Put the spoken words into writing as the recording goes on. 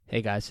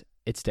Hey guys,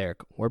 it's Derek.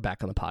 We're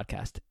back on the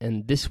podcast.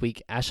 And this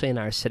week, Ashley and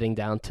I are sitting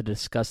down to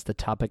discuss the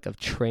topic of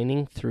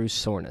training through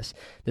soreness.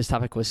 This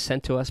topic was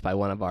sent to us by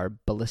one of our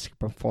Ballistic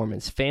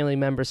Performance family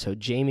members. So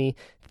Jamie,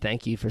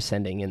 thank you for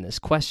sending in this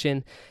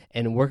question.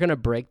 And we're going to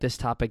break this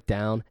topic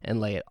down and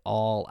lay it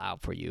all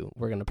out for you.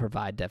 We're going to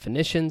provide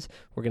definitions.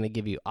 We're going to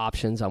give you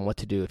options on what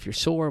to do if you're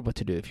sore, what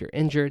to do if you're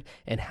injured,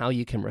 and how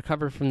you can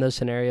recover from those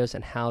scenarios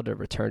and how to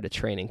return to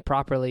training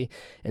properly.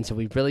 And so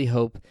we really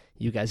hope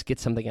you guys get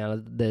something out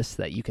of this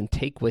that you can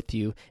take with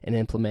you and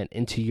implement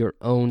into your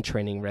own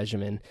training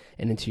regimen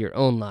and into your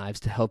own lives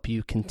to help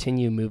you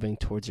continue moving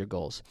towards your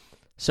goals.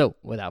 So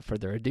without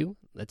further ado,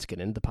 let's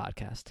get into the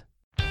podcast.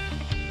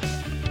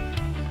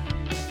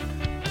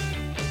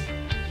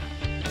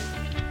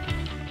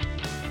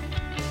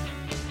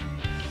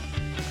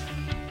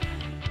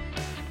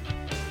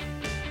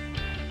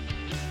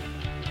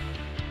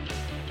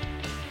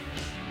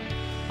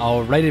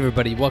 All right,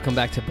 everybody, welcome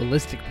back to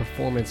Ballistic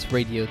Performance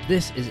Radio.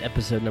 This is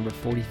episode number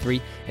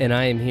 43, and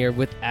I am here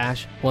with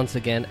Ash once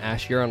again.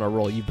 Ash, you're on a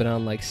roll. You've been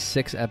on like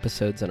 6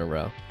 episodes in a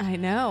row. I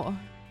know.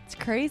 It's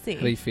crazy.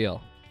 How do you feel?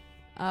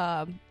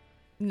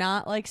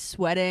 Not like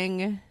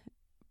sweating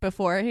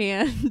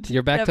beforehand.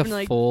 You're back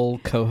to full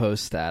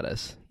co-host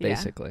status,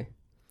 basically.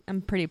 Yeah,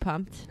 I'm pretty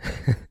pumped.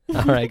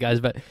 All right,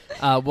 guys, but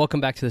welcome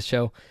back to the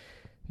show.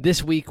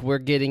 This week, we're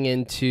getting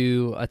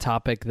into a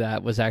topic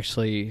that was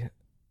actually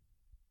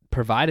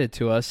provided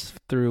to us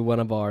through one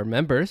of our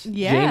members,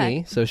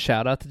 Jamie. So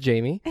shout out to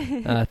Jamie.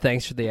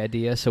 Thanks for the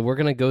idea. So we're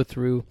going to go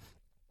through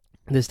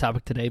this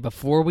topic today.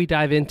 Before we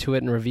dive into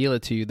it and reveal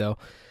it to you, though,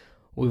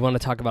 we want to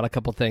talk about a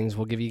couple things.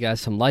 We'll give you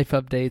guys some life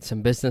updates,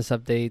 some business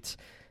updates.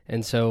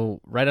 And so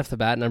right off the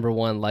bat, number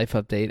one, life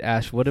update.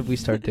 Ash, what did we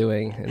start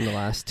doing in the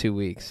last 2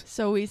 weeks?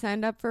 So we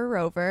signed up for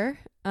Rover.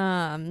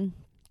 And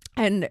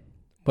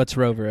what's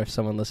Rover, if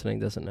someone listening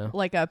doesn't know?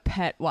 Like a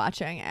pet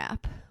watching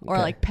app. Or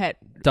like pet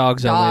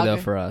dogs only, though,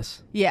 for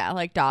us. Yeah,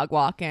 like dog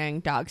walking,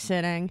 dog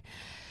sitting.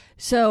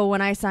 So when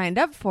I signed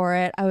up for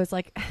it, I was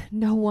like,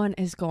 no one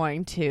is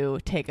going to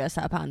take us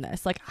up on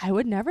this. Like, I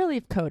would never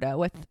leave Coda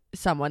with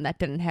someone that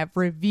didn't have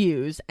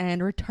reviews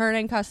and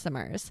returning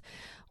customers.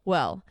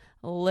 Well,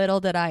 little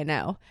did I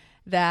know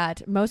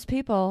that most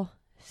people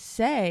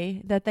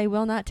say that they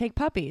will not take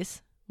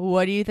puppies.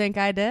 What do you think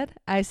I did?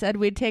 I said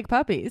we'd take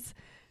puppies.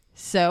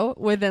 So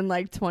within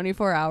like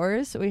 24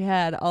 hours, we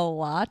had a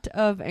lot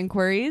of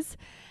inquiries,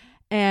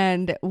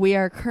 and we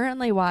are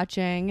currently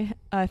watching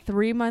a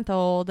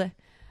 3-month-old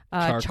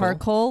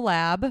charcoal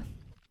lab.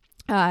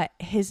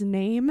 His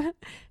name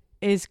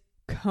is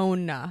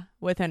Kona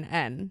with an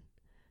N.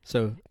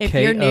 So if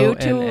you're new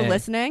to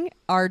listening,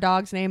 our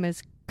dog's name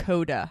is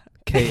Coda.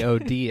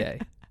 Koda.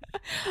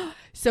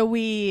 So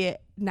we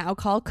now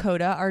call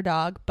Coda our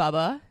dog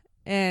Bubba.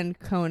 And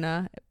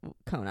Kona,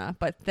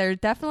 but they're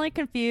definitely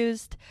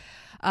confused.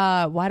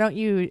 Why don't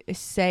you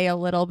say a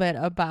little bit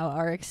about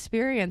our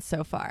experience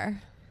so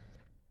far?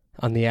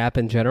 On the app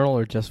in general,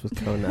 or just with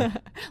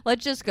Kona?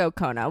 Let's just go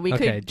Kona. We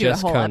could do a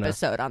whole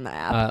episode on the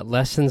app.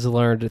 Lessons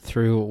learned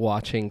through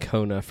watching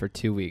Kona for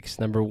 2 weeks.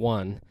 Number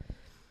one,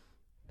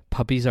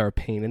 puppies are a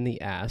pain in the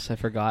ass. I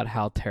forgot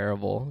how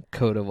terrible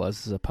Coda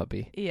was as a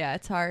puppy. Yeah,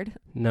 it's hard.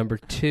 Number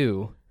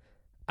two,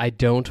 I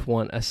don't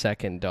want a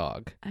second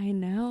dog. I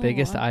know.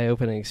 Biggest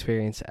eye-opening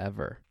experience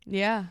ever.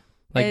 Yeah.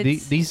 Like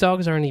these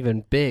dogs aren't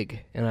even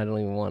big, and I don't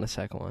even want a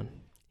second one.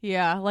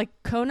 Yeah, like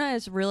Kona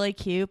is really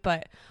cute,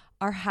 but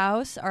our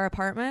house, our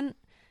apartment,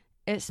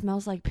 it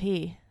smells like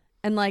pee.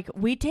 And like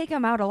we take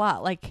him out a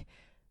lot, like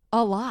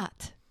a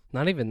lot.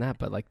 Not even that,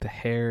 but like the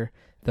hair,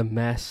 the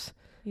mess.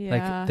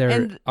 Yeah.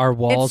 Like our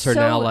walls are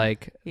now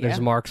like there's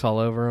marks all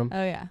over them.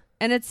 Oh yeah.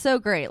 And it's so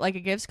great. Like,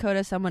 it gives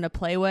Coda someone to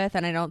play with,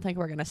 and I don't think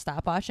we're going to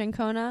stop watching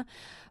Kona,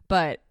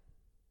 but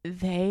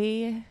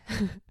they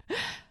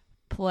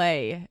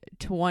play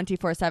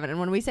 24/7. And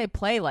when we say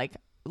play, like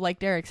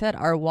Derek said,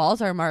 our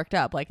walls are marked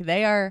up. Like,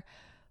 they are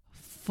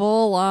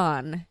full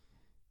on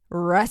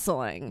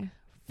wrestling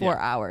for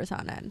hours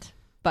on end.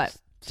 But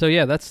so,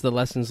 yeah, that's the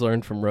lessons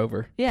learned from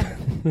Rover. Yeah.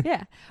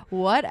 Yeah.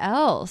 What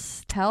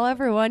else? Tell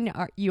everyone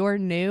our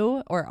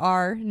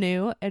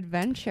new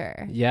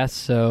adventure. Yes.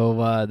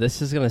 So this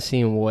is going to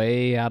seem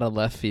way out of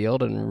left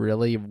field and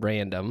really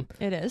random.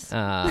 It is.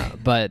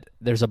 But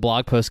there's a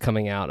blog post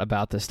coming out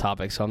about this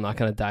topic, so I'm not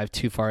going to dive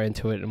too far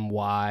into it and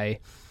why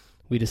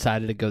we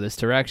decided to go this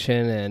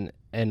direction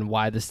and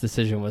why this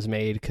decision was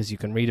made, because you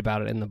can read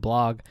about it in the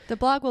blog. The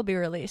blog will be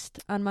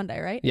released on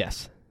Monday, right?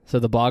 Yes. So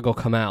the blog will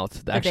come out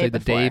the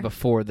day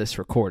before this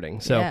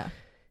recording. So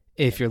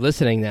if you're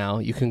listening now,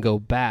 you can go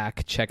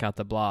back, check out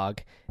the blog,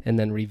 and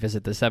then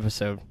revisit this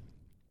episode.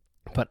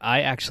 But I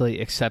actually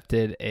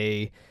accepted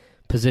a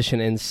position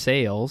in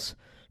sales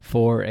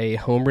for a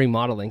home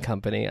remodeling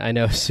company. I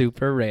know,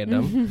 super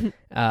random.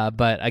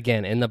 But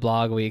again, in the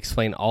blog, we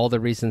explain all the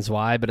reasons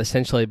why, but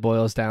essentially it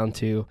boils down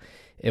to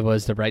it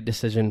was the right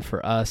decision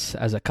for us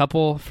as a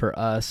couple, for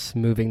us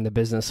moving the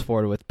business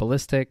forward with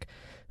Ballistic,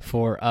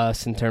 for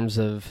us in terms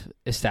of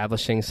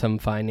establishing some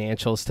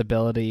financial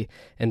stability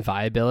and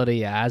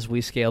viability as we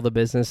scale the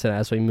business and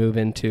as we move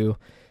into,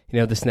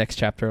 this next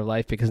chapter of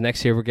life, because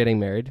next year we're getting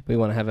married. We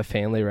want to have a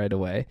family right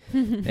away.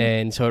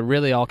 And so it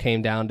really all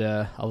came down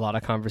to a lot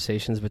of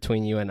conversations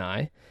between you and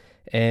I,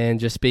 and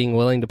just being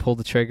willing to pull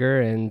the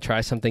trigger and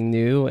try something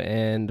new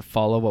and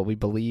follow what we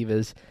believe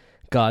is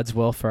God's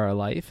will for our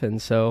life.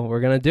 And so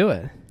we're going to do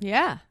it.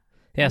 Yeah.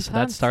 Yeah. So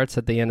that starts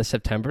at the end of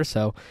September.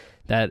 So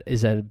that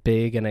is a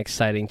big and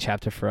exciting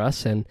chapter for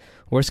us. And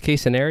worst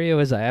case scenario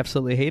is I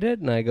absolutely hate it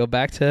and I go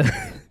back to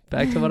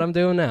what I'm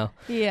doing now.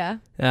 Yeah.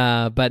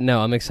 But no,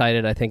 I'm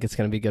excited. I think it's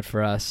going to be good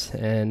for us.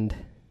 And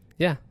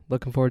yeah,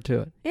 looking forward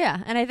to it.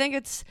 Yeah. And I think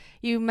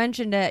you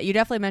mentioned it. You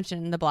definitely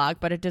mentioned in the blog,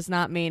 but it does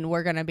not mean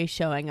we're going to be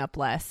showing up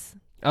less.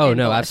 Oh,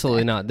 no,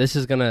 absolutely not. This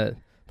is going to,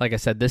 like I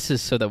said, this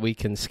is so that we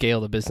can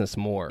scale the business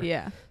more.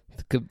 Yeah.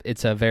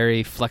 It's a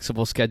very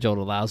flexible schedule. It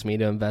allows me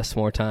to invest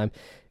more time.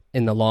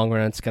 In the long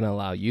run, it's going to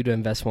allow you to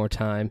invest more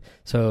time.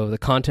 So the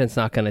content's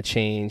not going to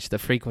change. The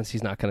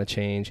frequency's not going to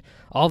change.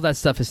 All of that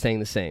stuff is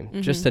staying the same.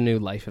 Mm-hmm. Just a new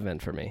life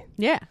event for me.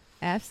 Yeah,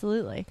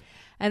 absolutely.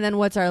 And then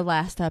what's our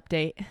last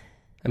update?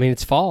 I mean,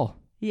 it's fall.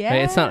 Yeah.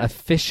 Right? It's not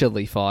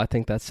officially fall. I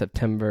think that's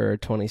September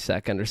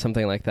 22nd or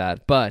something like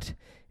that. But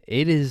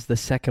it is the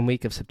second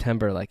week of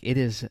September. Like, it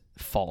is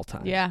fall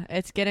time. Yeah,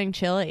 it's getting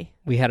chilly.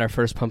 We had our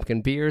first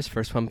pumpkin beers,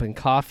 first pumpkin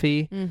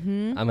coffee.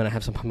 Mm-hmm. I'm going to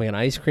have some pumpkin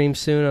ice cream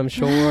soon, I'm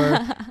sure.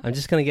 I'm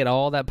just going to get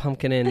all that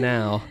pumpkin in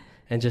now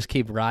and just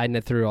keep riding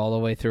it through all the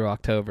way through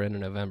October into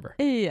November.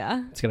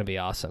 Yeah. It's going to be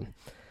awesome.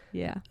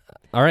 Yeah.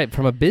 All right.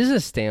 From a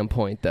business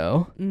standpoint,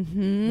 though,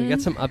 mm-hmm. we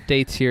got some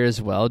updates here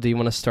as well. Do you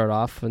want to start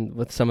off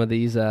with some of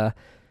these, I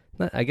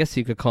guess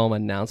you could call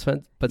them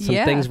announcements, but some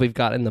things we've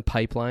got in the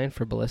pipeline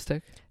for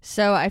Ballistic?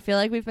 So I feel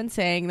like we've been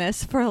saying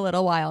this for a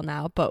little while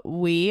now, but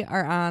we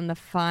are on the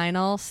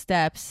final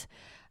steps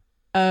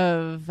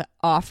of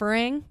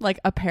offering like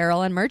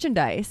apparel and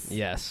merchandise.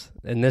 Yes.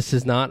 And this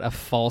is not a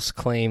false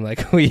claim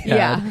like we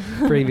had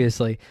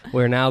previously.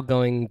 We're now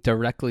going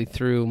directly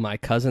through my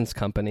cousin's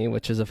company,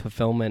 which is a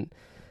fulfillment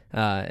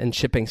and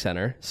shipping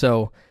center.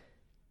 So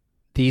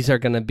these are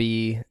going to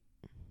be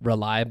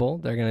reliable.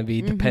 They're going to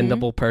be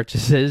dependable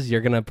purchases.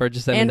 You're going to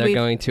purchase them and they're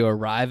going to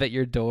arrive at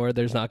your door.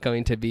 There's not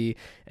going to be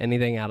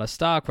anything out of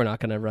stock. We're not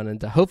going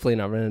to hopefully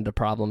not run into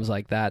problems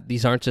like that.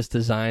 These aren't just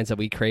designs that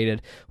we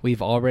created.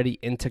 We've already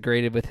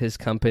integrated with his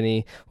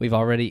company. We've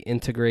already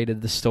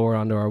integrated the store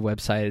onto our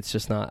website. It's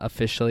just not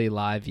officially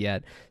live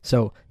yet.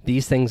 So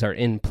these things are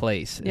in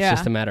place. It's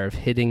just a matter of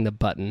hitting the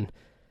button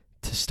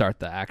to start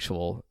the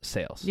actual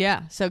sales.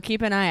 Yeah, so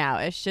keep an eye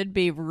out. It should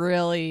be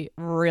really,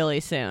 really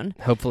soon.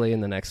 Hopefully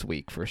in the next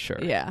week for sure.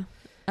 Yeah.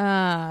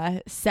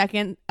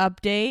 Second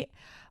update,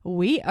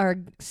 we are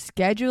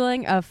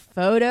scheduling a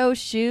photo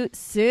shoot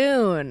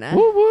soon.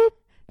 Whoop, whoop.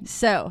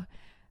 So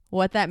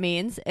what that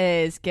means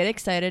is get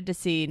excited to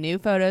see new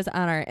photos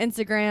on our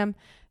Instagram,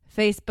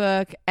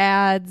 Facebook,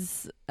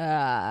 ads,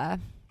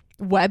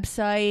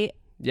 website.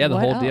 Yeah, the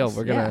whole deal.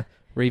 We're going to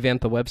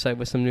revamp the website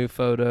with some new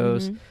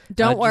photos. Mm-hmm.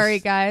 Don't worry,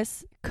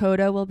 guys.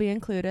 Coda will be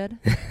included.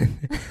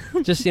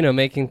 Just,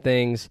 making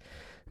things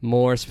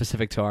more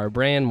specific to our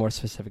brand, more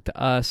specific to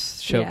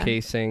us,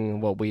 showcasing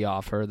what we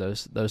offer,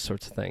 those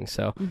sorts of things.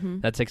 So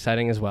that's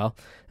exciting as well.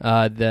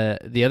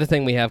 The other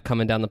thing we have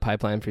coming down the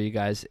pipeline for you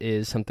guys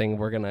is something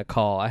we're going to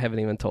call, I haven't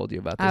even told you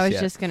about this yet. I was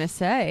just going to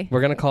say.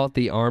 We're going to call it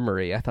the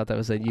Armory. I thought that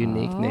was a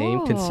unique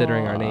name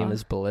considering our name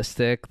is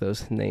Ballistic.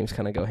 Those names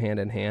kind of go hand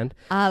in hand.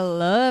 I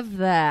love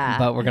that.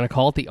 But we're going to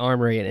call it the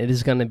Armory, and it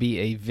is going to be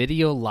a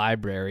video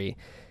library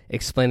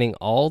explaining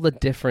all the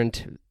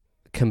different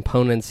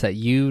components that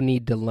you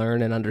need to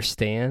learn and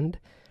understand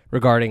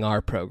regarding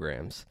our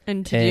programs.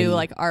 And to do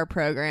like our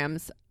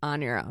programs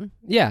on your own.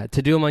 Yeah,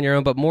 to do them on your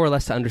own, but more or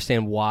less to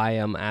understand why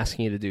I'm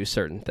asking you to do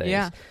certain things.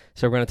 Yeah.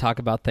 So we're going to talk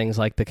about things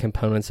like the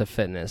components of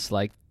fitness,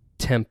 like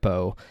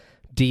tempo,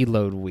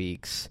 deload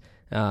weeks,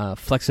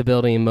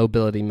 flexibility and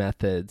mobility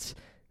methods,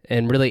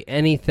 and really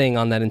anything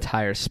on that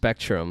entire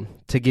spectrum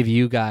to give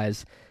you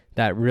guys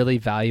that really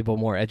valuable,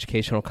 more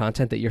educational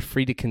content that you're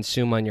free to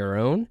consume on your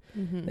own,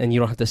 and you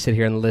don't have to sit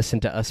here and listen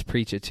to us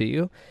preach it to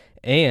you.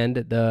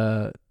 And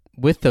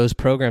with those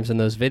programs and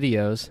those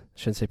videos, I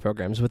shouldn't say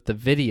programs, with the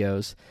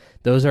videos,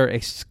 those are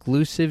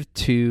exclusive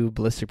to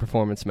Ballistic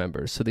Performance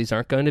members. So these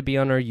aren't going to be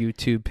on our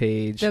YouTube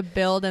page. The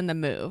Build and the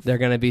Move. They're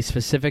going to be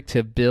specific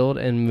to Build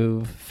and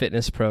Move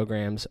fitness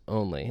programs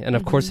only. And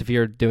of course, if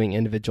you're doing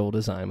individual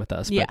design with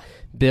us, but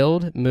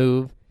Build,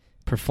 Move,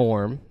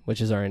 Perform, which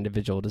is our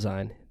individual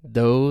design,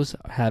 those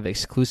have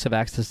exclusive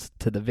access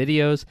to the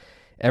videos.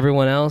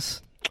 Everyone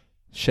else,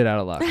 shit out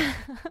of luck.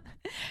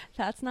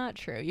 That's not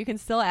true. You can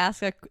still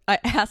ask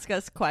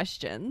us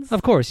questions.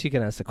 Of course, you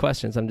can ask the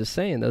questions. I'm just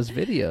saying those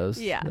videos.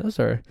 Those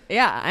are.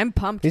 Yeah, I'm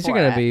pumped. These are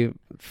going to be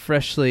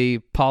freshly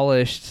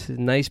polished,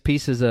 nice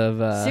pieces of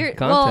content.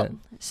 Well,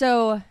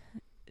 so,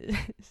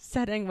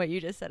 setting what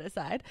you just said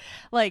aside,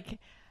 like,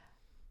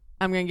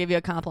 I'm going to give you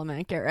a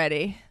compliment. Get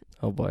ready.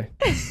 Oh boy.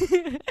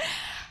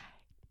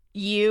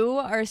 You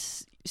are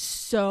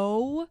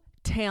so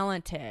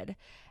talented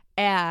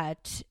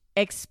at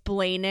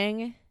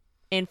explaining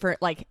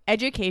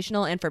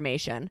educational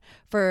information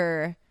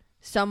for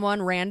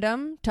someone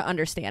random to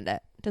understand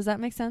it. Does that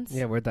make sense?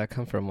 Yeah, where'd that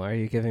come from? Why are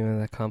you giving me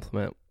that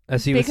compliment?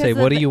 As you would Because say,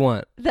 what do you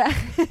want?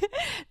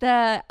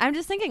 I'm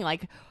just thinking,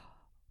 like,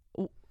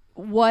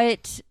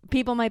 what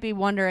people might be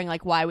wondering,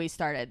 like, why we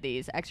started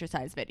these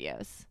exercise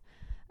videos.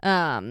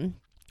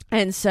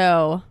 And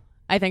so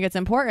I think it's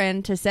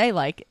important to say,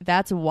 like,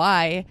 that's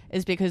why,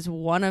 is because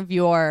one of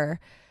your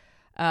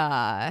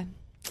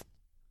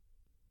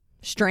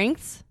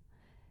strengths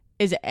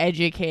is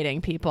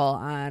educating people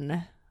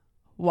on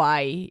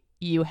why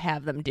you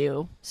have them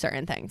do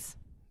certain things.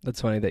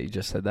 That's funny that you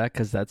just said that,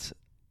 because that's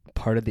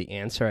part of the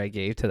answer I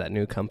gave to that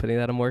new company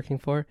that I'm working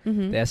for.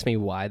 Mm-hmm. They asked me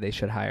why they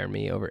should hire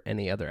me over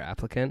any other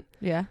applicant.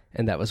 Yeah.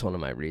 And that was one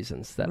of my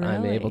reasons, that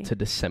I'm Really? able to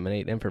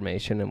disseminate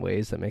information in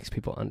ways that makes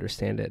people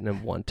understand it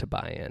and want to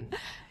buy in.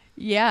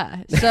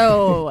 Yeah.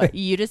 So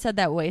you just said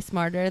that way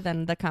smarter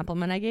than the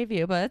compliment I gave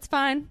you, but it's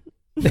fine.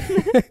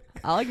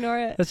 I'll ignore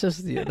it.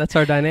 That's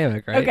our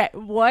dynamic, right? Okay.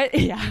 What?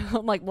 Yeah.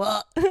 I'm like,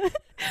 what?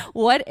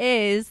 What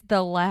is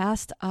the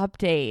last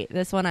update?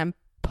 This one I'm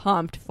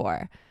pumped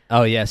for.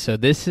 Oh yeah. So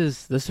this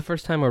is the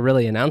first time we're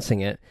really announcing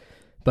it,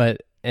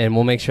 and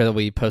we'll make sure that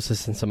we post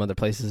this in some other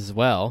places as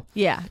well.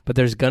 Yeah. But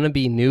there's going to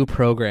be new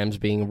programs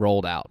being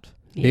rolled out.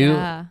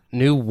 Yeah.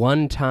 New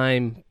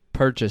one-time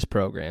purchase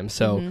programs.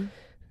 So,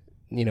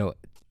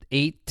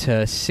 8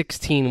 to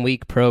 16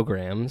 week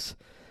programs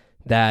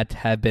that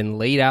have been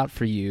laid out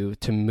for you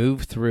to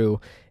move through.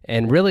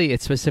 And really,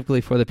 it's specifically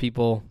for the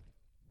people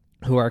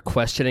who are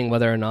questioning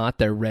whether or not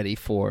they're ready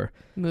for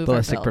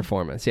ballistic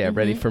performance. Yeah,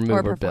 ready for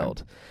move or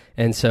build.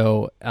 And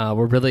so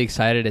we're really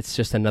excited. It's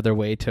just another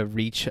way to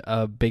reach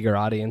a bigger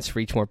audience,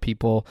 reach more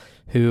people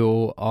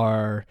who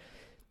are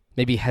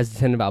maybe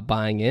hesitant about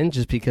buying in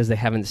just because they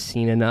haven't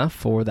seen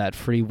enough, or that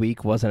free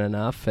week wasn't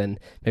enough, and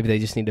maybe they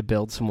just need to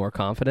build some more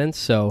confidence.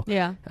 So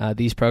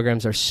these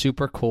programs are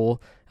super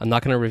cool. I'm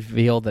not going to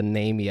reveal the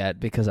name yet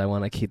because I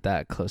want to keep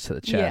that close to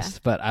the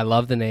chest, but I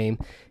love the name.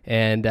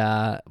 And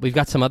we've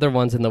got some other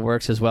ones in the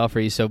works as well for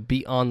you. So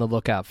be on the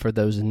lookout for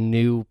those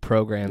new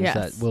programs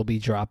that will be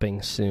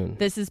dropping soon.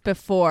 This is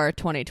before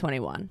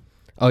 2021.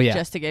 Oh, yeah.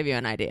 Just to give you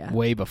an idea.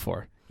 Way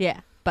before.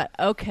 Yeah. But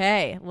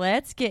okay,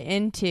 let's get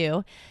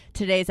into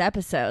today's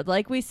episode.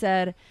 Like we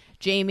said,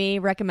 Jamie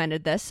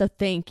recommended this, so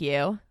thank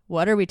you.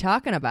 What are we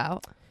talking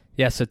about?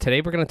 Yeah, so today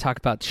we're going to talk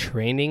about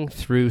training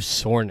through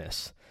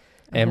soreness.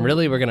 And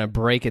really, we're going to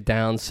break it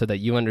down so that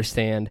you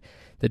understand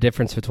the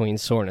difference between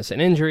soreness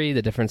and injury,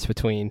 the difference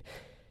between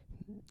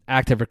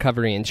active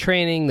recovery and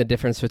training, the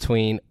difference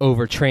between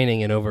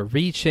overtraining and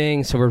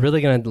overreaching. So we're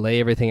really going to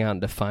lay everything out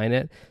and define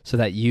it so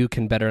that you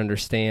can better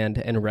understand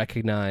and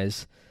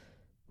recognize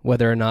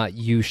whether or not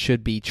you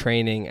should be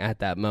training at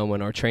that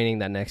moment or training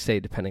that next day,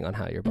 depending on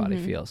how your body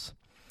feels.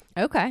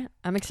 Okay,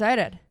 I'm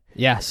excited.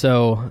 Yeah,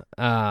 so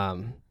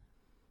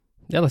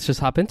let's just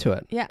hop into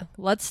it. Yeah,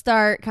 let's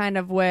start kind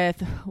of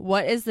with,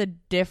 what is the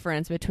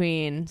difference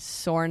between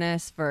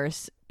soreness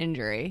versus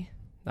injury?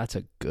 That's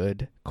a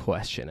good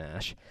question,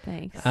 Ash.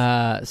 Thanks.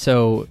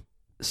 So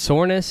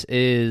soreness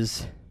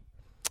is,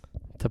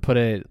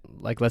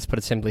 let's put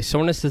it simply,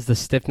 soreness is the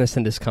stiffness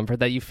and discomfort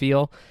that you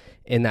feel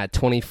in that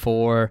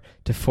 24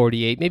 to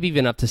 48, maybe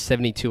even up to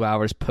 72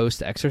 hours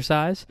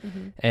post-exercise.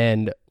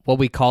 And what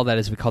we call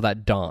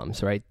that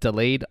DOMS, right?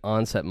 Delayed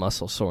onset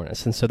muscle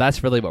soreness. And so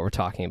that's really what we're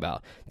talking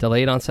about.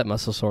 Delayed onset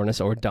muscle soreness,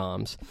 or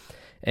DOMS.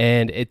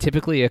 And it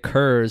typically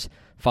occurs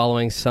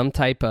following some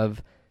type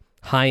of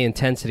high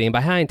intensity. And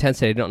by high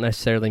intensity, I don't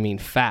necessarily mean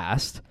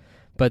fast,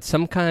 but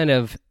some kind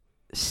of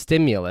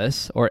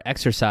stimulus or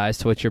exercise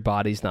to which your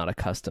body's not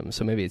accustomed.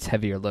 So maybe it's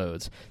heavier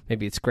loads,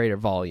 maybe it's greater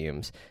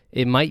volumes.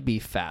 It might be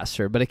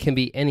faster, but it can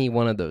be any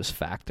one of those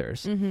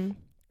factors.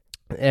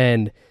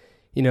 And,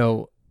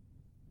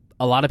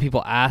 a lot of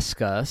people ask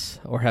us,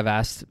 or have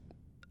asked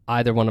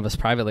either one of us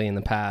privately in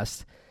the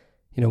past,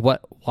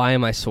 why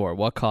am I sore?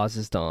 What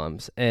causes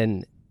DOMS?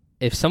 And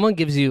if someone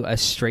gives you a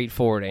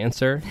straightforward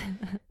answer,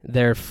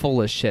 they're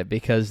full of shit,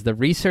 because the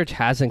research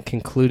hasn't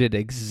concluded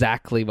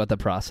exactly what the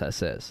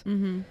process is.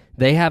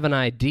 They have an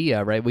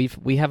idea, right?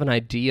 We have an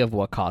idea of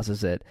what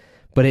causes it,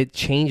 but it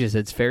changes.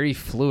 It's very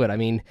fluid. I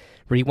mean,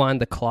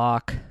 rewind the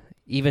clock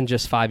even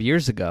just 5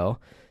 years ago,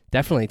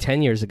 definitely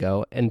 10 years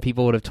ago, and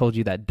people would have told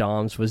you that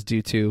DOMS was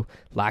due to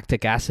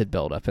lactic acid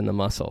buildup in the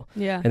muscle.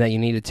 And that you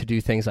needed to do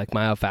things like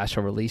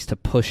myofascial release to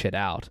push it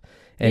out.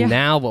 And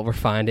now what we're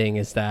finding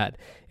is that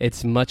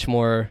it's much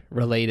more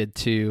related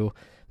to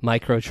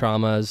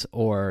microtraumas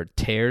or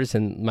tears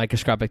and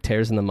microscopic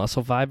tears in the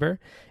muscle fiber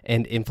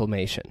and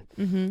inflammation.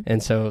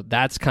 And so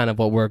that's kind of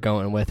what we're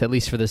going with, at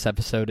least for this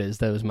episode, is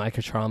those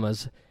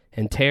microtraumas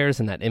and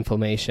tears and that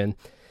inflammation.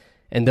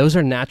 And those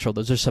are natural.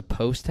 Those are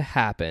supposed to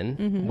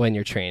happen when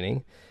you're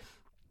training.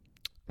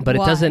 But it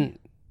doesn't,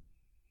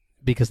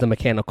 because the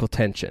mechanical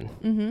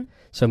tension.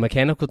 So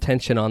mechanical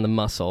tension on the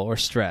muscle, or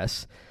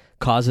stress,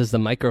 causes the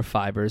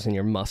microfibers in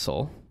your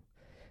muscle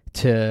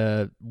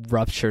to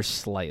rupture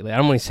slightly. I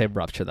don't want to say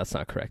rupture, that's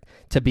not correct.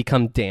 To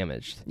become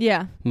damaged.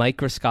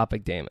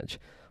 Microscopic damage.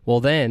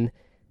 Well, then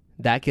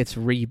that gets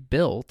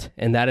rebuilt,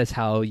 and that is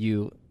how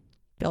you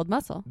Build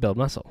muscle. Build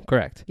muscle,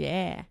 correct.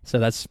 Yeah. So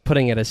that's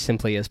putting it as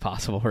simply as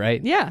possible,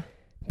 right? Yeah.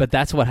 But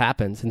that's what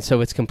happens. And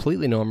so it's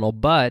completely normal,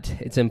 but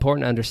it's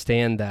important to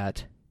understand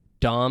that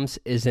DOMS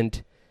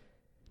isn't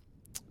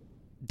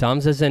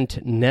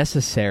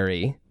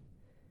necessary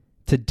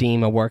to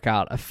deem a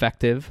workout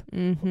effective,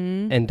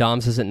 and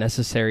DOMS isn't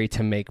necessary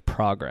to make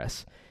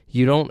progress.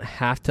 You don't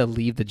have to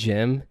leave the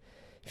gym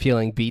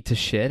feeling beat to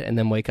shit and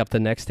then wake up the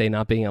next day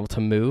not being able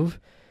to move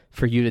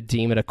for you to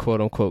deem it a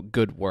quote-unquote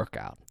good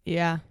workout.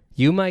 Yeah.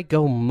 You might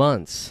go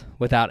months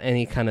without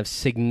any kind of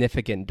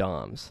significant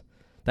DOMS.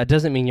 That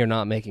doesn't mean you're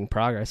not making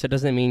progress. It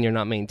doesn't mean you're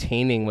not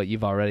maintaining what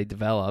you've already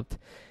developed.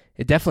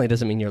 It definitely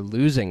doesn't mean you're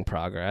losing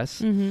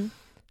progress,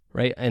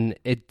 right? And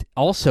it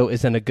also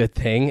isn't a good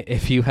thing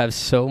if you have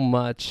so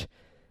much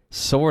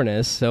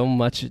soreness, so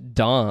much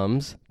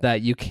DOMS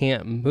that you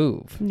can't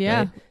move. Yeah.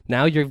 Right?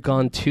 Now you've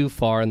gone too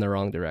far in the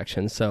wrong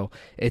direction. So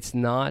it's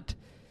not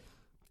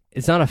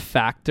a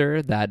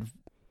factor that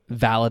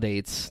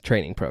validates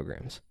training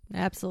programs.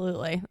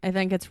 Absolutely. I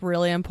think it's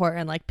really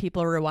important, like,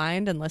 people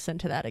rewind and listen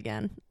to that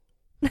again.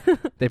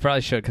 They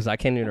probably should, because I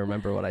can't even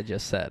remember what I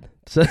just said.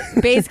 So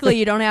Basically,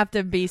 you don't have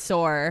to be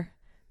sore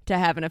to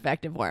have an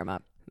effective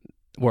warm-up.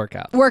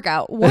 Workout.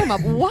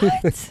 Warm-up.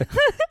 What?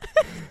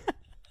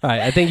 All right,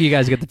 I think you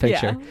guys get the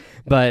picture. Yeah.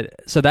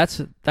 But so that's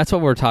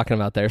what we're talking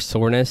about there,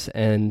 soreness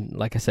and,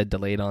 like I said,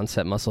 delayed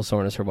onset muscle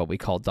soreness, or what we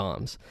call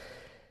DOMS.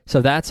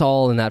 So that's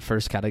all in that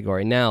first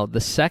category. Now, the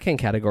second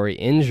category,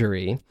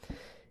 injury,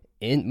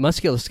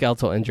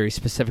 musculoskeletal injury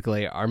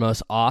specifically, are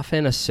most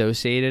often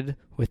associated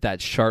with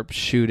that sharp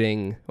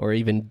shooting or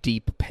even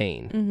deep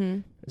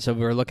pain. So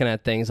we're looking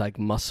at things like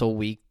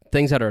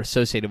things that are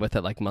associated with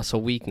it, like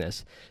muscle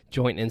weakness,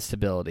 joint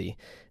instability,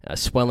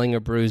 swelling or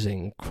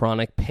bruising,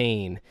 chronic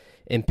pain,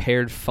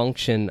 impaired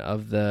function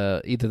of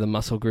either the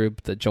muscle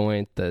group, the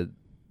joint, the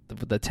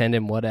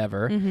tendon,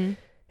 whatever,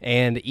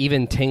 and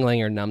even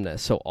tingling or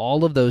numbness. So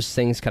all of those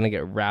things kind of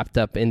get wrapped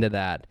up into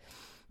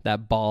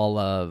that ball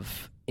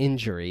of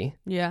injury,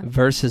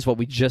 versus what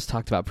we just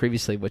talked about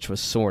previously, which was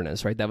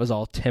soreness, right? That was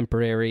all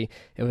temporary.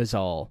 It was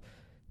all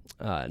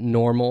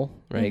normal,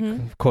 right?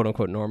 Quote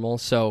unquote normal.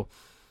 So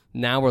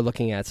now we're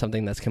looking at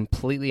something that's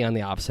completely on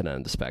the opposite end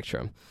of the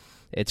spectrum.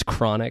 It's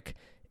chronic.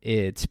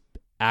 It's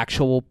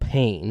actual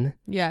pain.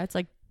 Yeah, it's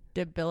like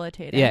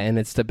debilitating. Yeah, and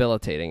it's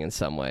debilitating in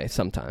some way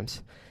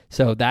sometimes.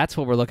 So that's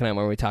what we're looking at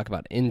when we talk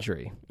about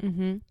injury.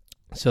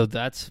 So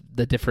that's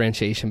the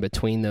differentiation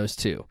between those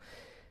two.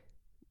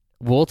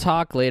 We'll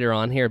talk later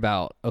on here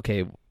about,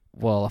 okay,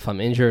 well, if I'm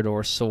injured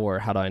or sore,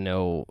 how do I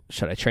know,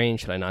 should I train,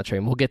 should I not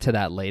train? We'll get to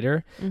that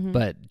later,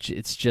 but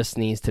it just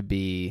needs to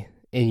be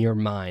in your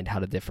mind how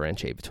to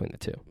differentiate between the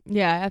two.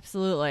 Yeah,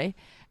 absolutely.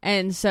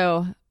 And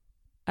so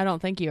I don't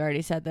think you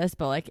already said this,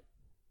 but, like,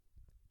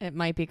 it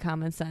might be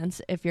common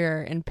sense. If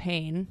you're in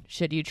pain,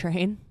 should you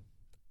train?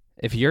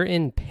 If you're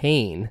in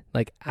pain,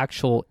 like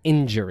actual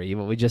injury,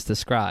 what we just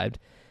described,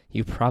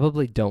 you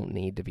probably don't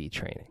need to be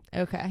training.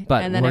 Okay.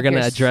 But and then we're going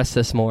to address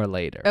this more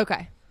later.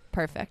 Okay.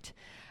 Perfect.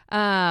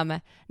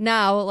 Now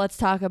let's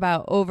talk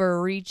about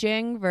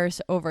overreaching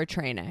versus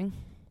overtraining.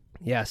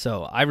 Yeah,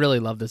 so I really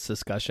love this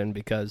discussion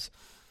because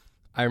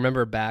I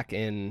remember back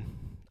in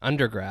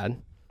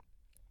undergrad,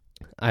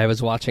 I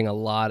was watching a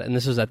lot, and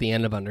this was at the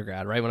end of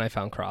undergrad, right when I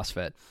found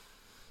CrossFit.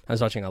 I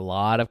was watching a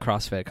lot of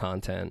CrossFit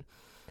content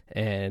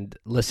and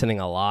listening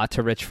a lot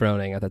to Rich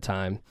Froning at the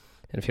time.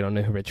 And if you don't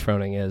know who Rich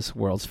Froning is,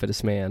 world's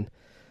fittest man,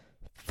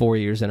 4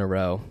 years in a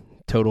row,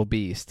 total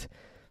beast.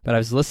 But I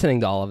was listening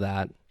to all of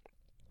that,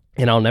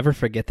 and I'll never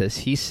forget this.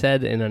 He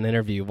said in an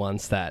interview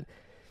once that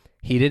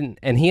he didn't,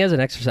 and he has an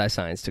exercise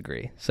science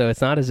degree, so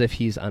it's not as if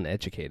he's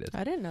uneducated.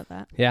 I didn't know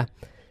that. Yeah.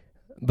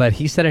 But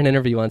he said in an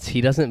interview once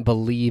he doesn't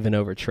believe in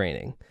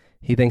overtraining.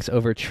 He thinks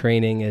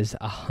overtraining is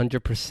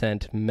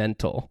 100%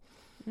 mental.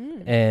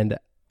 And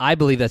I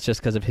believe that's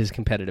just because of his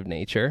competitive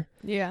nature.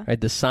 Yeah.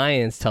 Right? The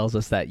science tells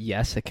us that,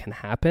 yes, it can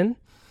happen.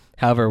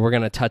 However, we're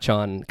going to touch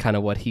on kind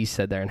of what he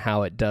said there and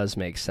how it does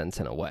make sense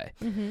in a way.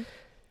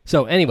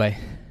 So anyway,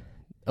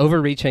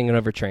 overreaching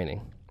and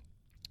overtraining.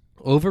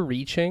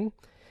 Overreaching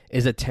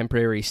is a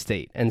temporary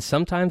state, and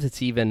sometimes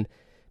it's even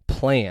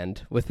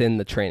planned within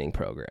the training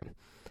program.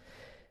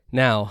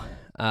 Now,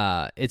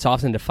 it's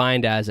often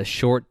defined as a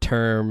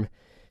short-term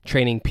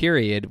training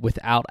period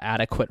without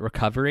adequate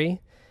recovery,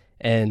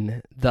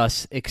 and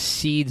thus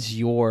exceeds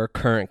your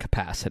current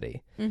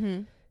capacity.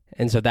 And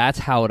so that's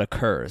how it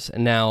occurs.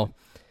 And now,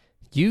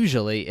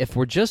 usually, if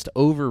we're just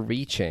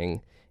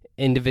overreaching,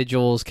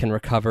 individuals can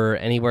recover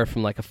anywhere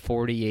from like a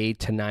 48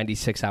 to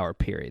 96 hour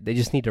period. They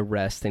just need to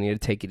rest. They need to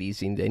take it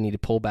easy. They need to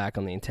pull back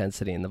on the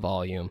intensity and the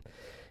volume.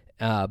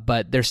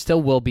 But there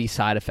still will be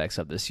side effects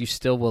of this. You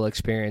still will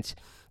experience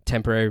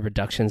temporary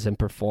reductions in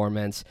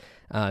performance.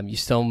 You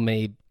still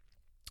may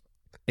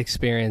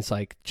experience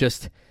like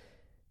just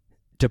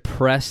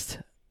depressed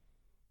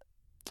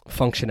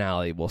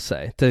functionality, we'll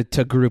say,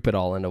 to group it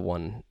all into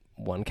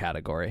one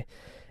category.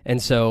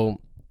 And so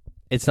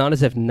it's not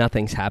as if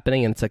nothing's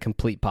happening and it's a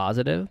complete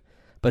positive,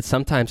 but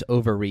sometimes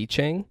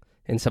overreaching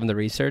in some of the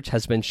research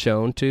has been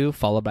shown to,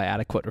 followed by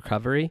adequate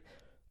recovery,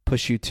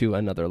 push you to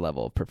another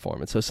level of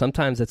performance. So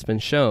sometimes it's been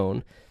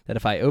shown that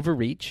if I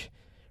overreach,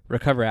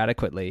 recover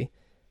adequately,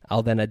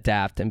 I'll then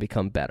adapt and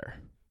become better.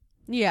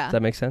 Yeah. Does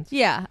that make sense?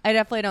 Yeah. I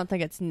definitely don't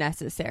think it's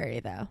necessary,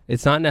 though.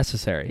 It's not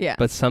necessary. Yeah.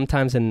 But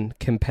sometimes in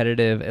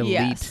competitive elite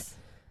Yes.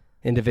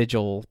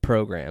 individual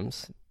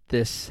programs,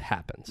 this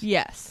happens.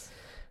 Yes.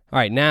 All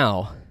right,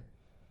 now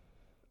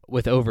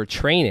with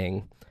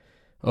overtraining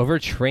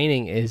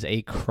is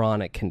a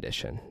chronic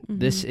condition. Mm-hmm.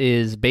 This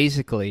is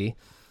basically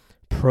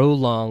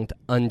prolonged,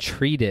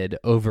 untreated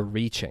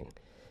overreaching.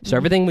 So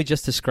everything we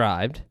just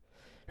described,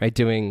 right,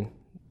 doing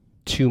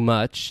too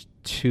much,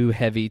 too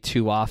heavy,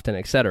 too often,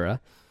 etc.,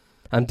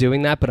 I'm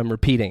doing that, but I'm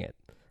repeating it.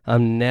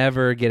 I'm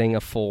never getting a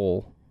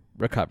full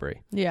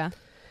recovery. Yeah.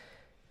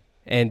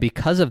 And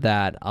because of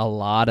that, a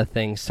lot of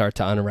things start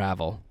to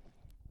unravel.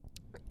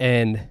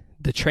 And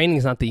the training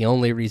is not the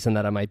only reason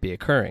that it might be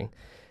occurring.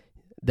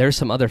 There's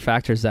some other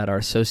factors that are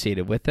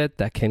associated with it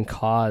that can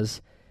cause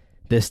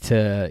this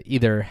to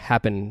either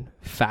happen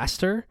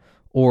faster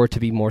or to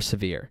be more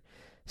severe.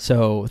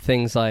 So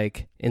things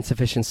like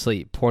insufficient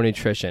sleep, poor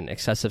nutrition,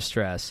 excessive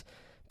stress,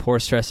 poor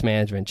stress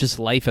management, just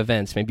life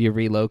events, maybe you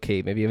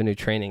relocate, maybe you have a new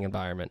training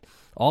environment.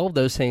 All of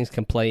those things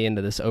can play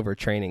into this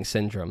overtraining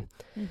syndrome.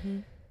 Mm-hmm.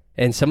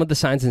 And some of the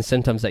signs and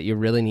symptoms that you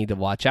really need to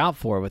watch out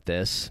for with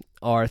this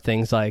are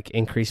things like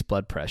increased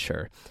blood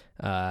pressure,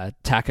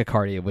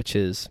 tachycardia, which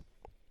is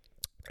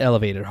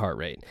elevated heart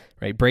rate,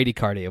 right?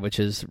 Bradycardia, which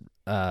is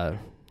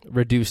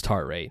reduced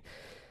heart rate,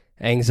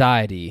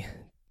 anxiety,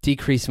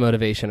 decreased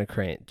motivation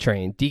to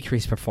train,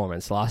 decreased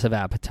performance, loss of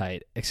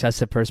appetite,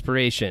 excessive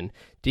perspiration,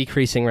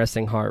 decreasing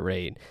resting heart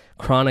rate,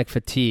 chronic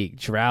fatigue,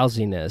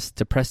 drowsiness,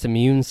 depressed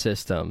immune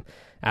system,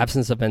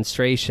 absence of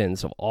menstruation.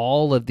 So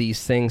all of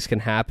these things can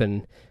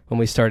happen when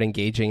we start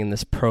engaging in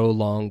this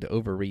prolonged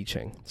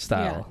overreaching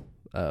style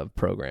of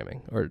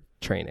programming or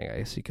training, I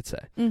guess you could say.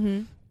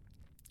 Mm-hmm.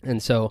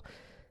 And so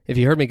if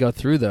you heard me go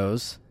through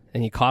those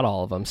and you caught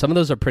all of them, some of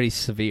those are pretty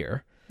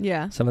severe.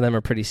 Yeah. Some of them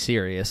are pretty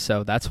serious.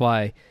 So that's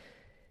why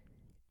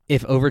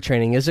if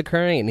overtraining is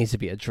occurring, it needs to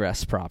be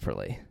addressed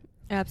properly.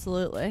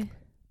 Absolutely.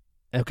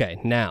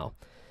 Okay, now,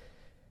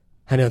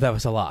 I know that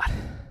was a lot,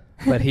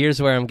 but here's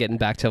where I'm getting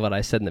back to what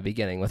I said in the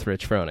beginning with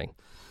Rich Froning.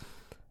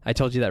 I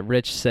told you that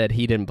Rich said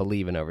he didn't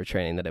believe in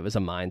overtraining, that it was a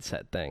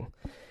mindset thing.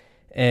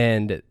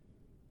 And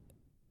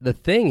the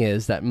thing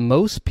is that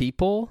most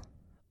people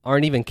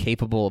aren't even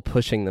capable of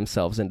pushing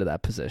themselves into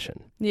that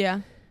position. Yeah.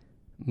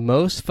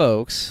 Most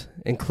folks,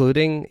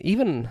 including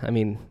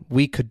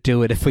we could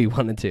do it if we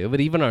wanted to,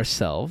 but even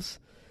ourselves,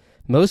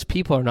 most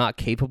people are not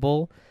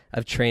capable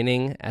of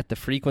training at the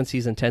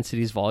frequencies,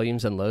 intensities,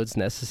 volumes, and loads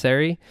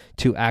necessary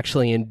to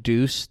actually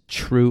induce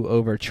true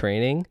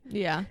overtraining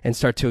and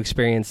start to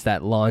experience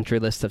that laundry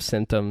list of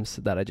symptoms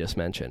that I just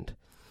mentioned.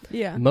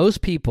 Yeah.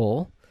 Most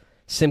people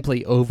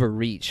simply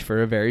overreach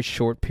for a very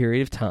short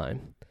period of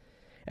time,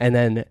 and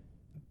then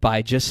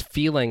by just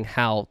feeling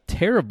how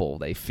terrible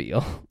they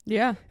feel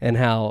and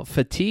how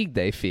fatigued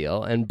they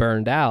feel and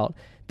burned out,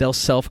 they'll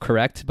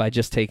self-correct by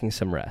just taking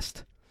some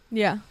rest.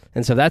 Yeah.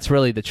 And so that's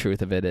really the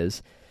truth of it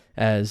is,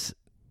 as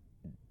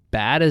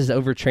bad as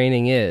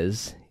overtraining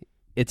is,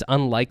 it's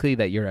unlikely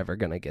that you're ever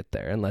going to get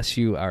there unless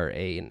you are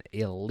an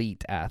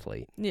elite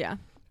athlete. Yeah,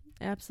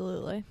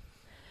 absolutely.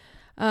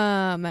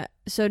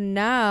 So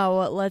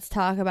now let's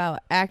talk about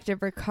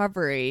active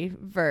recovery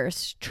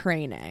versus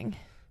training.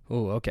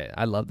 Oh, okay.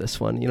 I love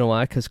this one. You know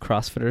why? Because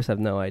CrossFitters have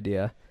no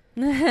idea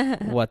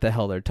what the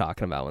hell they're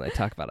talking about when they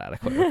talk about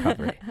adequate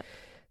recovery.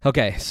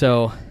 Okay,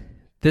 so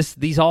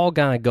these all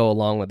kind of go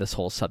along with this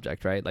whole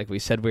subject, right? Like we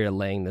said, we are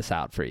laying this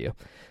out for you.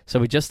 So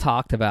we just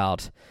talked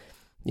about,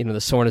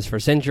 the soreness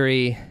versus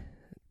injury,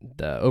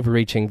 the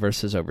overreaching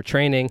versus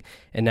overtraining,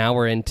 and now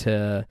we're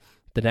into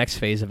the next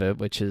phase of it,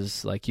 which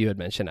is, like you had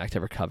mentioned,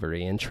 active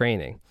recovery and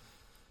training.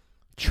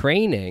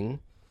 Training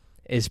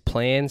is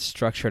planned,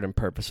 structured, and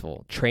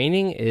purposeful.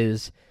 Training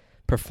is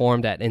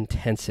performed at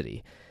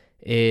intensity.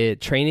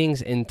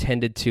 Training's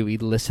intended to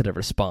elicit a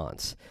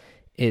response.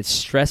 It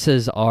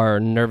stresses our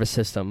nervous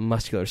system,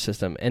 muscular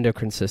system,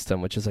 endocrine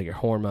system, which is like your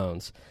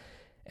hormones.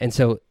 And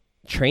so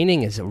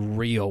training is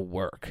real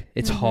work.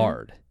 It's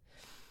hard.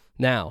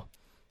 Now,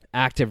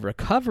 active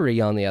recovery,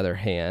 on the other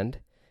hand,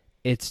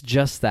 it's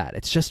just that.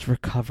 It's just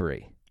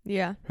recovery.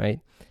 Yeah.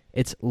 Right?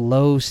 It's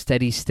low,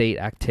 steady state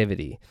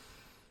activity.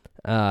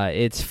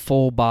 It's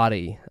full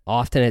body.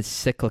 Often it's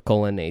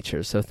cyclical in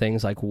nature. So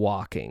things like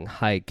walking,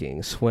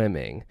 hiking,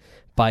 swimming,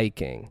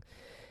 biking.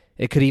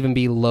 It could even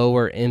be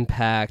lower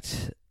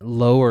impact,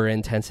 lower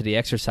intensity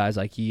exercise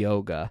like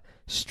yoga,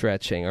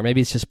 stretching, or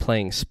maybe it's just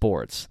playing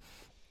sports.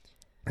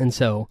 And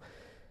so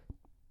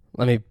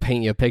let me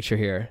paint you a picture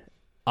here.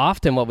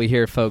 Often what we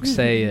hear folks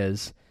say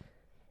is,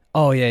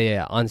 oh,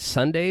 yeah, on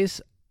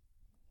Sundays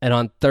and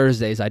on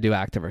Thursdays I do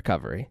active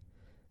recovery.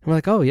 And we're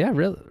like, oh, yeah,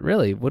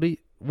 really?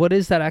 What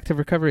does that active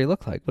recovery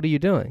look like? What are you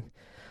doing?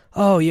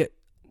 Oh, yeah.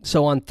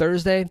 So on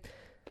Thursday,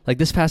 like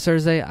this past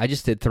Thursday, I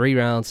just did 3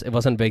 rounds. It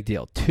wasn't a big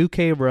deal.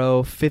 2K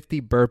row, 50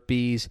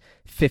 burpees,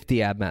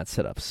 50 ab mat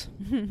sit-ups.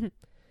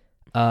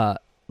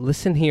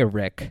 Listen here,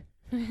 Rick.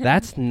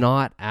 That's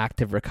not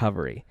active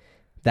recovery.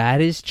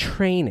 That is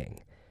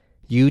training.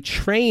 You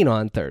train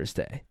on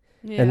Thursday.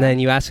 Yeah. And then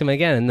you ask them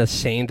again, and the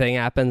same thing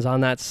happens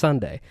on that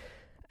Sunday.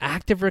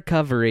 Active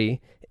recovery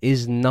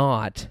is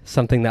not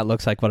something that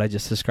looks like what I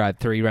just described,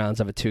 3 rounds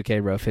of a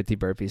 2K row, 50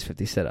 burpees,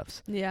 50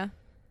 sit-ups. Yeah.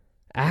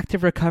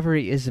 Active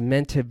recovery is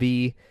meant to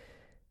be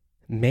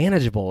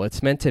manageable.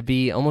 It's meant to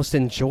be almost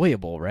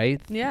enjoyable,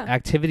 right? Yeah.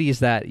 Activities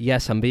that,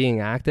 yes, I'm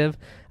being active,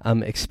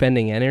 I'm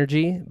expending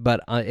energy,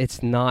 but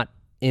it's not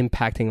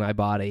impacting my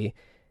body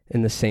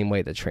in the same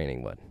way that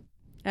training would.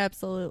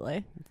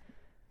 Absolutely.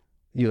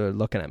 You're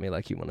looking at me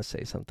like you want to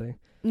say something.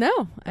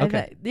 No.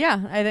 Okay.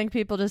 I think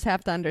people just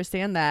have to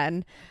understand that.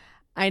 And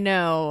I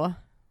know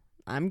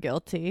I'm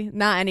guilty.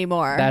 Not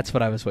anymore. That's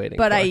what I was waiting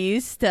for. But I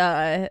used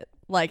to,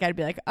 I'd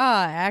be like,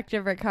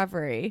 active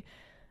recovery.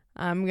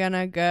 I'm going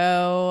to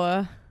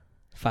go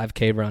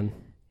 5K run.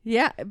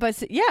 Yeah,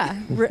 but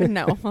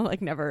no,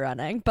 never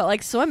running,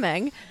 but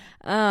swimming.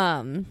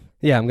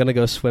 Yeah, I'm going to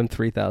go swim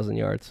 3,000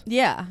 yards.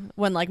 Yeah,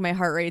 when my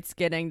heart rate's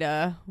getting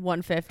to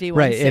 150,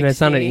 Right, 160. and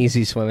it's not an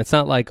easy swim. It's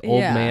not like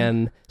old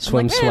man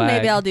swim swag.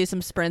 Maybe I'll do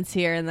some sprints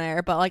here and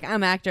there, but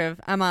I'm active.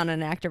 I'm on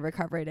an active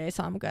recovery day,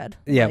 so I'm good.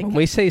 Yeah, when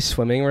we say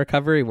swimming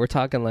recovery, we're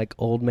talking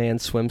old man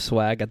swim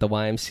swag at the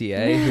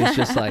YMCA who's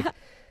just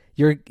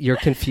you're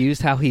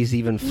confused how he's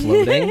even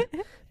floating.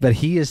 But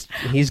he's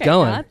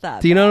going.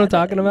 Do you know what I'm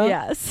talking about?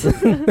 Yes.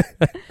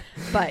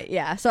 But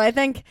yeah, so I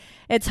think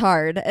it's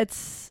hard.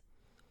 It's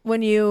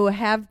when you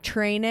have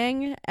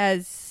training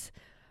as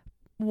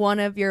one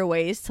of your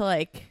ways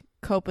to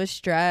cope with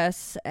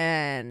stress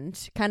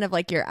and kind of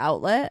your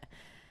outlet,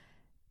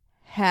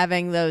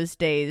 having those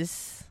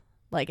days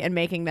and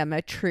making them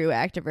a true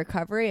active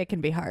recovery, it can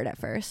be hard at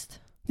first.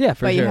 Yeah, for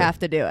sure. But you have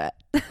to do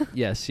it.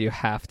 Yes, you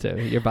have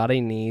to. Your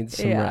body needs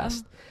some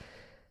rest.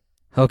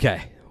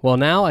 Okay. Well,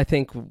 now I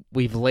think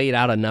we've laid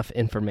out enough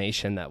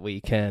information that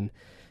we can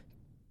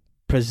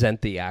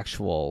present the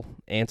actual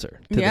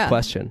answer to the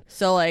question.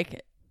 So,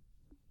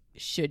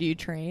 should you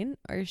train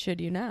or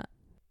should you not?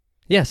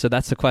 Yeah, so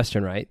that's the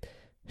question, right?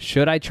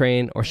 Should I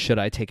train or should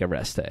I take a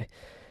rest day?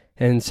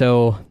 And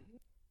so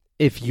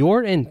if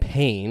you're in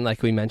pain,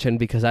 like we mentioned,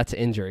 because that's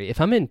injury,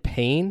 if I'm in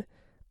pain,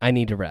 I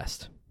need to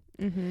rest.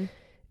 Mm-hmm.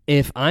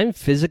 If I'm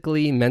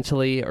physically,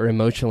 mentally, or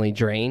emotionally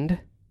drained,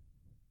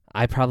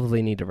 I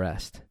probably need to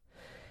rest.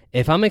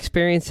 If I'm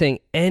experiencing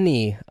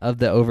any of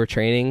the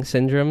overtraining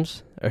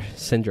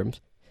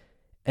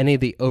any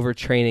of the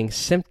overtraining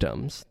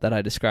symptoms that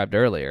I described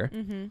earlier,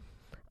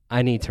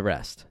 I need to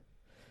rest.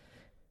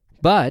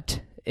 But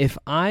if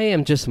I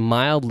am just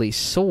mildly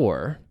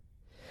sore,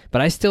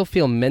 but I still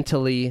feel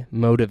mentally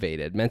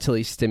motivated,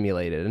 mentally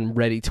stimulated, and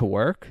ready to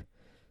work,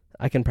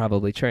 I can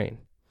probably train.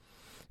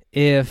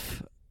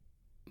 If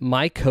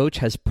my coach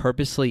has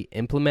purposely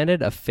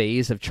implemented a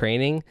phase of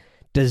training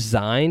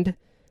designed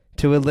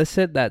to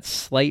elicit that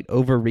slight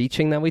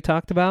overreaching that we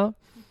talked about,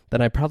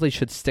 then I probably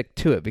should stick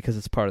to it because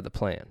it's part of the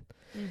plan.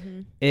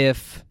 Mm-hmm.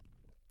 If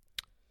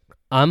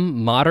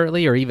I'm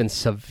moderately or even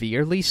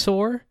severely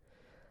sore,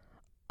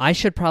 I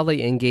should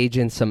probably engage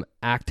in some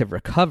active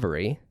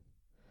recovery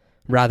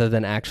rather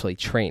than actually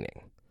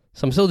training.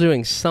 So I'm still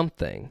doing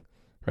something,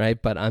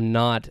 right? But I'm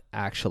not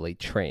actually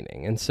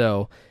training. And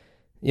so,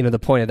 the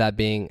point of that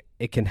being,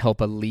 it can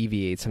help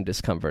alleviate some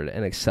discomfort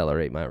and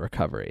accelerate my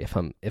recovery if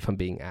I'm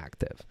being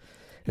active.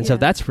 And so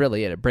that's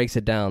really it. It breaks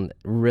it down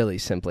really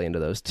simply into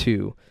those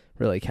two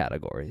really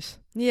categories.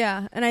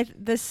 Yeah, and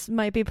this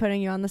might be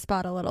putting you on the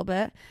spot a little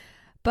bit,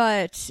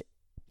 but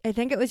I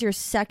think it was your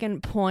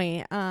second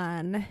point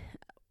on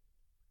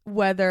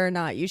whether or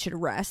not you should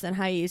rest and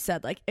how you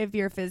said, if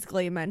you're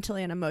physically,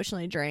 mentally, and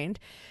emotionally drained,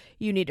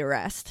 you need to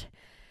rest.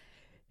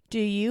 Do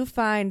you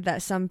find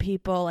that some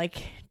people,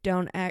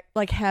 don't act,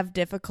 have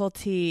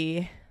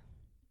difficulty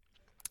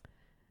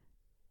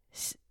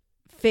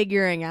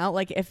figuring out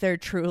if they're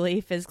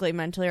truly physically,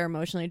 mentally, or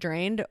emotionally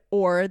drained,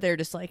 or they're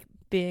just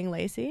being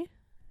lazy?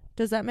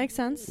 Does that make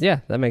sense?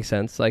 Yeah, that makes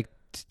sense.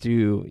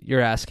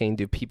 You're asking,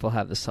 do people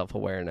have the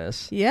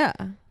self-awareness? Yeah,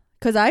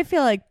 because I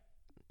feel like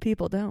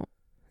people don't.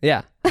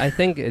 Yeah, I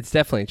think it's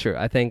definitely true.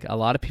 I think a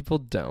lot of people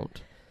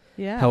don't.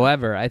 Yeah.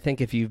 However, I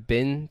think if you've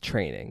been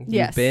training,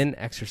 you've been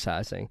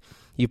exercising,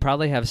 you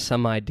probably have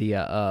some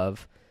idea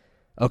of,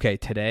 okay,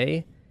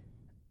 today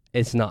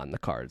it's not in the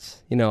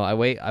cards.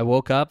 I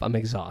woke up, I'm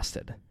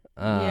exhausted.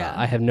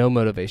 I have no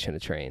motivation to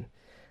train.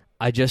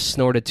 I just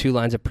snorted 2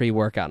 lines of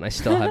pre-workout and I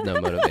still have no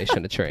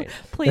motivation to train.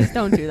 Please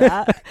don't do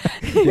that.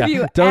 If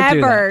you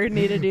ever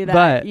need to do that,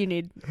 but you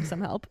need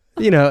some help.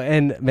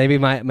 And maybe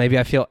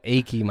I feel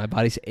achy. My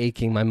body's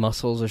aching. My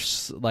muscles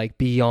are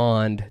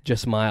beyond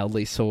just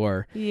mildly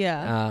sore.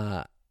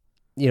 Yeah.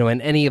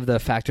 And any of the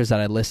factors that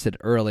I listed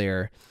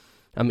earlier,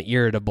 I'm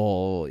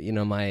irritable.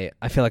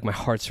 I feel like my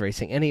heart's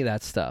racing. Any of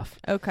that stuff.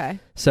 Okay.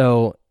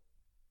 So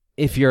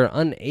if you're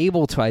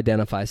unable to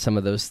identify some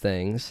of those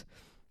things,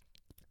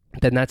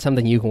 then that's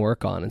something you can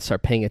work on and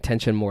start paying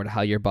attention more to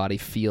how your body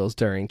feels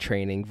during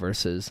training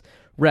versus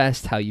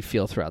rest, how you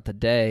feel throughout the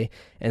day,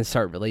 and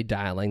start really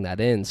dialing that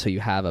in so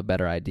you have a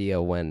better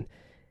idea when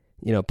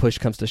push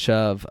comes to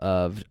shove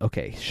of,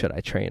 okay, should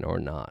I train or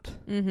not?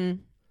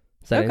 Mm-hmm.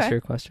 Does that answer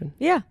your question?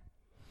 Yeah.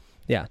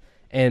 Yeah.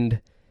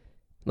 And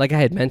like I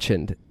had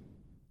mentioned,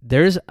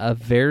 it's a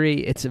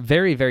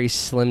very, very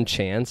slim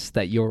chance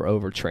that you're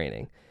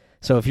overtraining.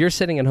 So if you're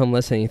sitting at home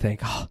listening, you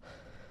think, oh,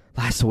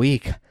 last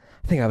week,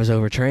 I think I was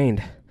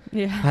overtrained.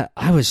 Yeah.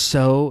 I was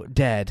so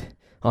dead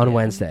on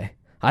Wednesday.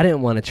 I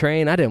didn't want to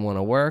train. I didn't want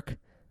to work.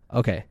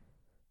 Okay.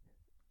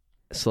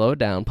 Slow it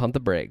down. Pump the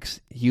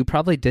brakes. You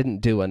probably didn't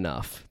do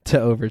enough to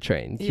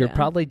overtrain. You're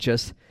probably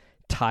just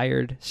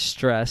tired,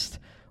 stressed,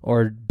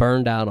 or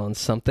burned out on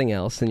something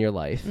else in your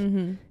life.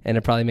 Mm-hmm. And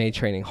it probably made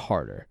training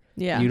harder.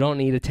 Yeah. You don't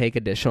need to take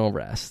additional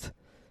rest.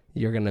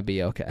 You're going to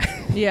be okay.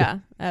 Yeah,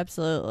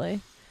 absolutely.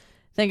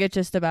 I think it's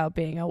just about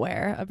being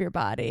aware of your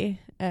body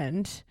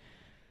and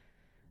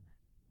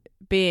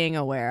being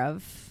aware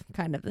of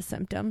kind of the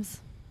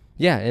symptoms.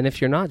 Yeah, and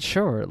if you're not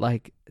sure,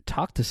 like,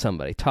 talk to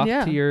somebody.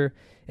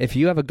 If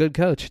you have a good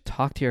coach,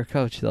 talk to your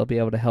coach. They'll be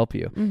able to help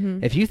you.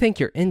 Mm-hmm. If you think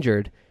you're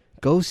injured,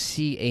 go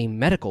see a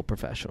medical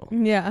professional.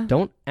 Yeah.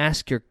 Don't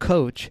ask your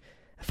coach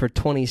for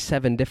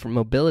 27 different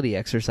mobility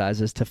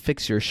exercises to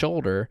fix your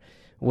shoulder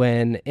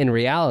when in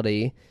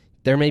reality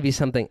there may be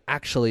something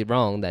actually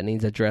wrong that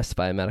needs addressed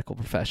by a medical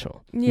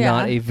professional,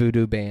 not a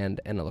voodoo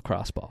band and a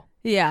lacrosse ball.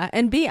 Yeah,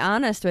 and be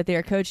honest with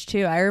your coach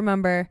too. I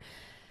remember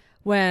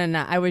when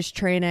I was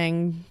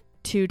training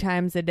 2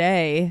 times a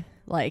day,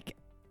 like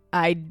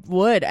I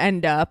would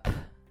end up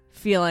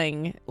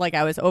feeling like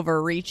I was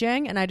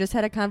overreaching, and I just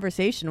had a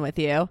conversation with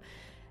you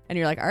and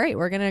you're like, all right,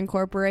 we're going to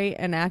incorporate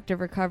an active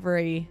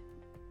recovery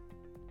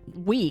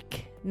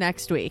week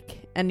next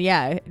week. And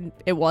yeah,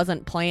 it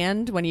wasn't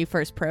planned when you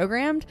first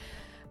programmed,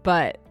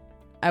 but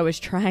I was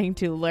trying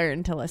to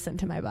learn to listen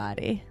to my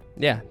body.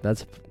 Yeah,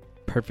 that's a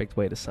perfect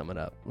way to sum it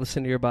up.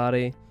 Listen to your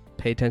body,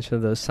 pay attention to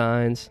those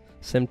signs,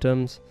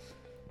 symptoms,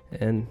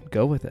 and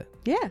go with it.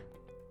 Yeah.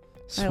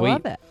 Sweet. I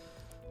love it.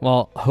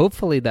 Well,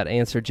 hopefully that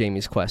answered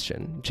Jamie's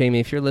question. Jamie,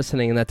 if you're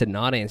listening and that did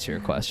not answer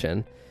your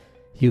question,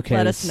 you can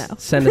let us know.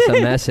 Send us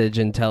a message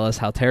and tell us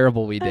how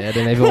terrible we did,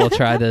 and maybe we'll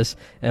try this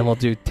and we'll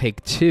do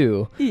take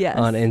 2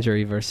 on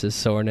injury versus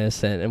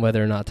soreness and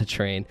whether or not to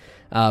train.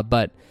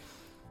 But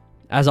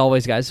as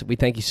always, guys, we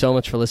thank you so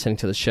much for listening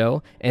to the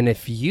show. And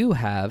if you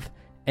have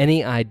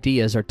any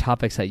ideas or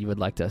topics that you would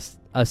like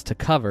us to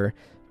cover,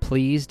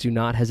 please do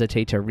not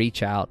hesitate to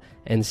reach out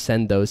and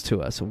send those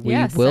to us. We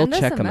will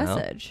check them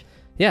out.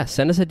 Yeah,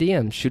 send us a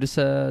DM, shoot us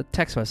a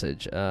text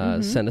message,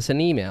 send us an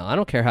email. I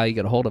don't care how you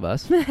get a hold of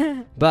us,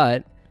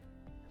 but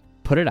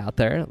put it out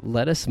there,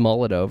 let us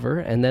mull it over,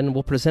 and then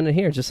we'll present it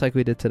here just like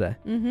we did today.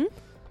 Mm-hmm.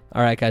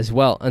 All right, guys.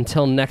 Well,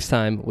 until next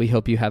time, we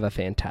hope you have a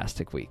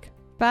fantastic week.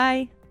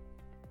 Bye.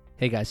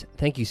 Hey, guys,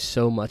 thank you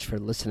so much for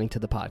listening to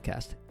the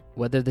podcast.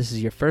 Whether this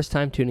is your first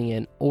time tuning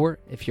in or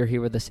if you're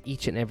here with us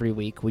each and every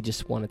week, we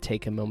just want to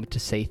take a moment to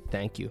say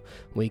thank you.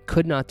 We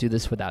could not do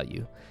this without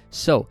you.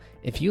 So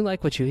if you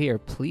like what you hear,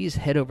 please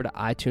head over to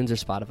iTunes or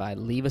Spotify,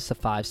 leave us a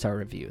 5-star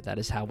review. That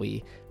is how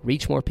we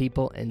reach more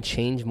people and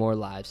change more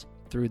lives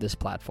through this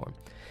platform.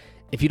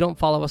 If you don't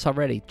follow us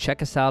already,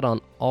 check us out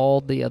on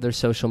all the other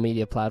social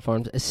media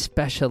platforms,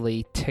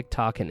 especially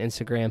TikTok and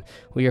Instagram.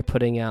 We are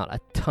putting out a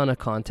ton of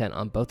content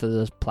on both of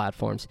those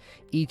platforms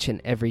each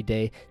and every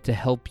day to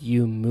help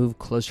you move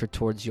closer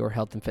towards your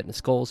health and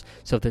fitness goals.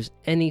 So if there's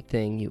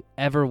anything you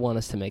ever want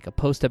us to make a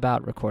post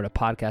about, record a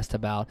podcast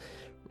about,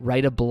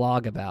 write a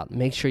blog about,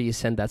 make sure you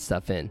send that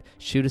stuff in.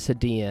 Shoot us a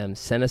DM,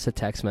 send us a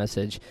text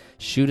message,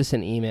 shoot us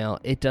an email.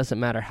 It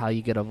doesn't matter how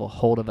you get a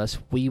hold of us.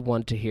 We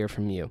want to hear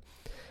from you.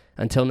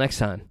 Until next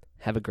time,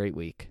 have a great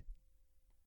week.